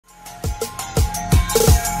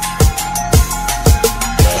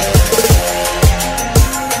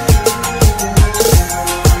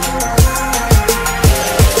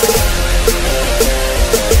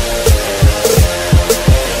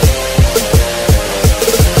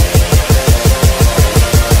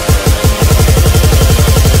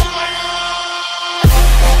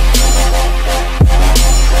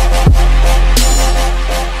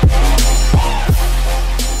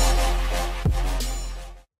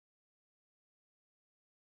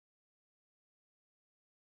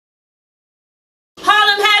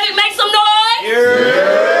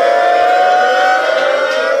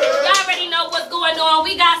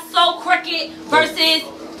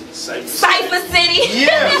the city.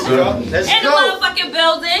 Yeah, let's in the motherfucking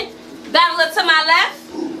building. Battler to my left.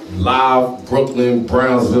 Live, Brooklyn,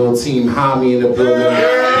 Brownsville, Team Hami in the building.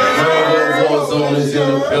 Warzone is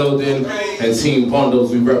in the building. And Team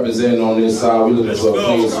Bindles, we represent on this side. We looking for a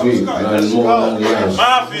clean sweep. Nothing more, nothing less.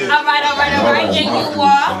 Alright. And you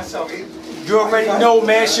are? You already know,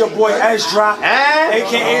 man. It's your boy Ezra,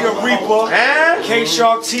 aka the Reaper,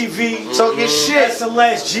 K-Shark TV, talking shit.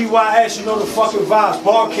 SLS, GYS, you know the fucking vibes.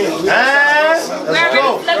 Bar King. We're ready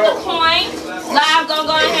to flip the coin. Live, gonna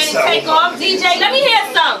go ahead and take off. DJ, let me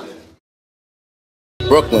hear some.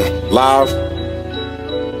 Brooklyn, live.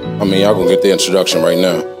 I mean, y'all gonna get the introduction right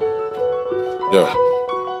now. Yeah.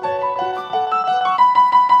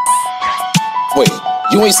 Wait,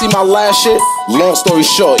 you ain't see my last shit? Long story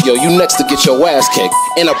short, yo, you next to get your ass kicked.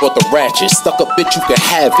 And I brought the ratchet, stuck up bitch, you can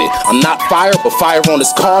have it. I'm not fire, but fire on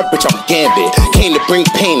this card, bitch, I'm Gambit. Came to bring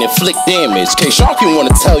pain, inflict damage. K-Shark didn't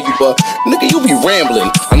wanna tell you, but nigga, you be rambling.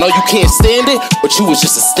 I know you can't stand it, but you was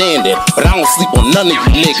just a stand-in. But I don't sleep on none of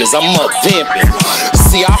you niggas, I'm up vamping.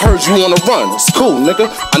 See, I heard you on the run, it's cool, nigga.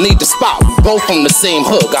 I need the spot, we both from the same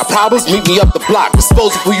hood. Got problems, meet me up the block,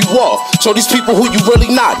 dispose of who you are. Show these people who you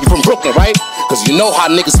really not. You from Brooklyn, right? Cause you know how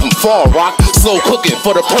niggas from Fall Rock. Slow cooking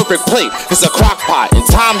for the perfect plate. It's a crock pot. In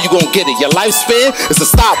time, you gon' get it. Your lifespan is a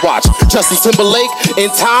stopwatch. Justin Timberlake,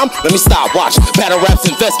 in time, let me stop watch. Battle Rap's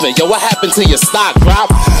investment. Yo, what happened to your stock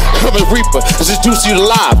drop? Coming Reaper, introduce you to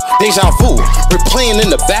live. Deja vu, replaying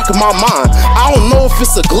in the back of my mind. I don't know if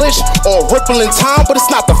it's a glitch or a ripple in time, but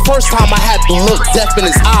it's not the first time I had to look death in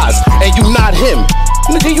his eyes. And you not him.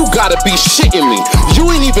 Nigga, you gotta be shitting me. You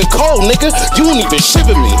ain't even cold, nigga. You ain't even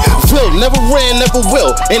shivering me. Phil never ran, never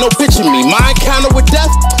will. Ain't no bitch in me. My encounter with death,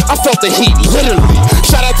 I felt the heat, literally.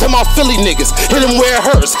 Shout out to my Philly niggas. Hit him where it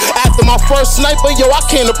hurts. After my first sniper, yo, I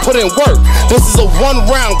came to put in work. This is a 1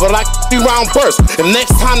 round, but like 3-round burst. And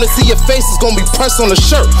next time to see your face is gonna be pressed on the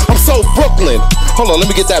shirt. I'm so Brooklyn. Hold on, let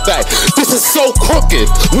me get that back. This is so crooked.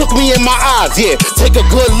 Look me in my eyes, yeah. Take a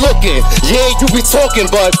good look in. Yeah, you be talking,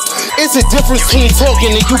 but it's a difference between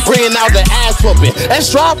talking and you bringing out the ass whooping.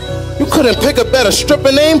 That's drop. You couldn't pick a better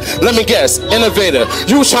stripper name? Let me guess, Innovator.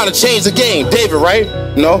 You was trying to change the game, David, right?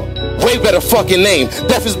 No? Way better fucking name.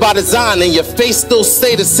 Death is by design and your face still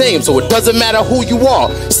stay the same. So it doesn't matter who you are.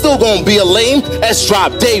 Still gonna be a lame. That's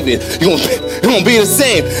drop David. You gonna be the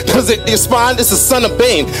same. Cause your spine is the son of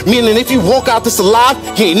Bane. Meaning if you walk out this alive,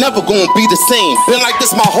 you ain't never gonna be the same. Been like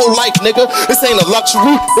this my whole life, nigga. This ain't a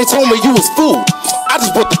luxury. They told me you was food. I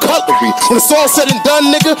just brought the cutlery. When it's all said and done,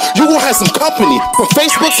 nigga, you gon' have some company. From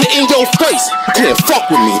Facebook to in your face, you can't fuck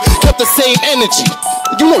with me. Kept the same energy.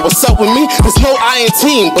 You know what's up with me. There's no I in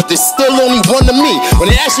team, but there's still only one to me. When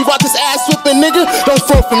they ask you about this ass whipping, nigga, don't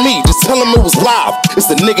front for me. Just tell them it was live. It's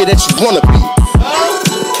the nigga that you wanna be.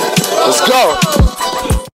 Let's go.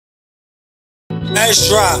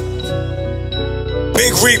 Ezra,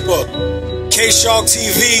 Big Reaper, K-Shark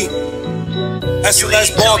TV,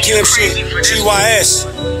 SLS Ball Camp shit, GYS.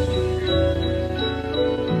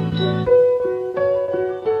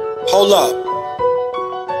 Hold up.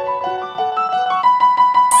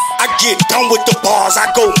 I get done with the bars, I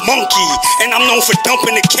go monkey, and I'm known for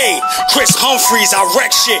dumping the K. Chris Humphreys, I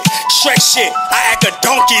wreck shit, Shrek shit, I act a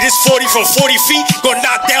donkey. This 40 from 40 feet, gonna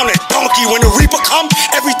knock down a donkey. When the Reaper come,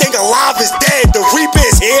 everything alive is dead. The Reaper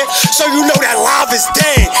is here, so you know that live is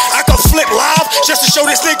dead. I can flip live, just to show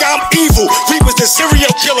this nigga I'm evil. Reaper's the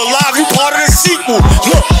serial killer live, you part of the sequel.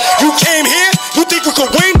 Look, you came here, you think you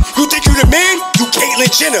could win? You think you the man? You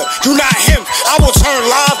Caitlyn Jenner, you not him. I will turn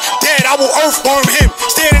live, dead, I will earthworm him.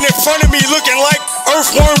 Standing in front of me looking like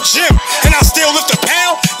Earthworm Jim. And I still lift a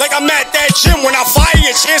pound like I'm at that gym. When I fire,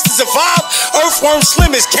 your chance to survive, Earthworm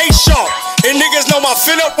Slim is K-Sharp. And niggas know my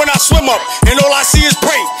fin up when I swim up. And all I see is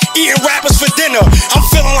prey, eating rappers for dinner. I'm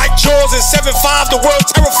feeling like Jaws in 7'5", the world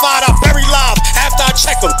terrified. I bury live after I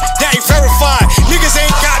check them, that ain't verified. Niggas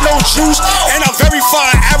ain't got no juice, and I'm very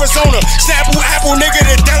fine. Arizona, Snapple Apple, nigga,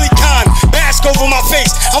 the deli con. Mask over my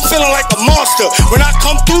face, I'm feeling like a monster. When I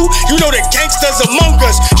come through, you know the gangsters among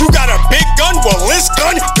us. You got a big gun, well this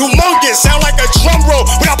gun, humongous. Sound like a drum roll,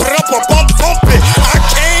 when I put it up a bump it. I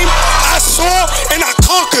came, I saw, and I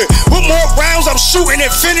conquered. With more rounds, I'm shooting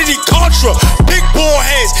Infinity Contra. Big ball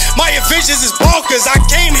heads, my visions is bonkers. I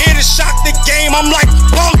came here to shock the game, I'm like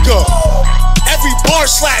bunker. Every bar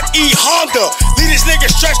slap, E Honda. Leave this nigga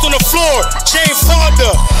stretched on the floor, Jane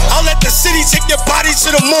Fonda. I'll let the city take your body to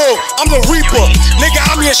the morgue. I'm the Reaper, nigga,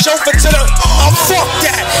 I'm your chauffeur to the... fuck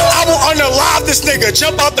that, I will unalive this nigga.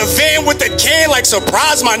 Jump out the van with the can like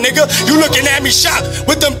surprise, my nigga. You looking at me shocked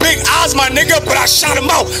with them big eyes, my nigga. But I shot him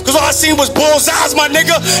out, cause all I seen was bull's eyes, my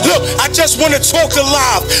nigga. Look, I just wanna talk to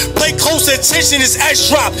live. Play close attention, this S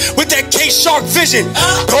drop with that K-Shark vision.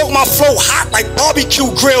 Broke my flow hot like barbecue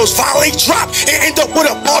grills. Violate drop and end up with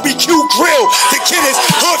a barbecue grill. The kid is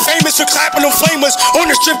hood famous for clapping them flamers on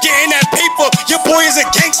the strip, getting that paper. Your boy is a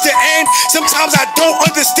gangster, and sometimes I don't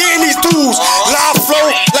understand these dudes. Live flow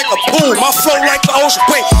like a pool, my flow like the ocean.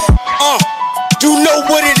 Wait, you know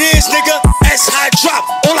what it is, nigga. S high drop,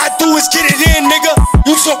 all I do is get it in, nigga.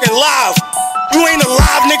 You talking live, you ain't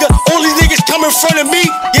alive, nigga. All these niggas come in front of me,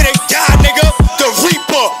 yeah, they die, nigga. The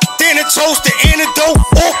Reaper, Thanatos, the antidote,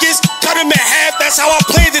 orchids, cut him in half, that's how I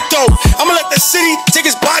play the dope. I'ma let the city take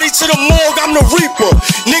his body to the morgue, I'm the Reaper.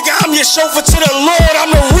 Nigga, I'm your chauffeur to the Lord,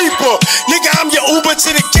 I'm the Reaper. Nigga, I'm your Uber to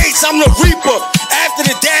the gates, I'm the Reaper. After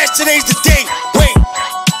the dash, today's the date. Wait,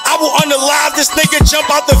 I will unalive this nigga, jump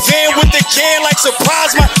out the van with the can like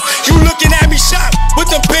surprise, my. You looking at me shot with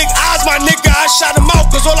them big eyes, my nigga. I shot him out,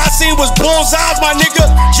 cause all I seen was bull's eyes, my nigga.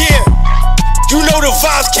 Yeah, you know the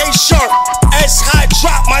vibes, K-Sharp, S high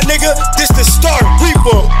drop, my nigga. This the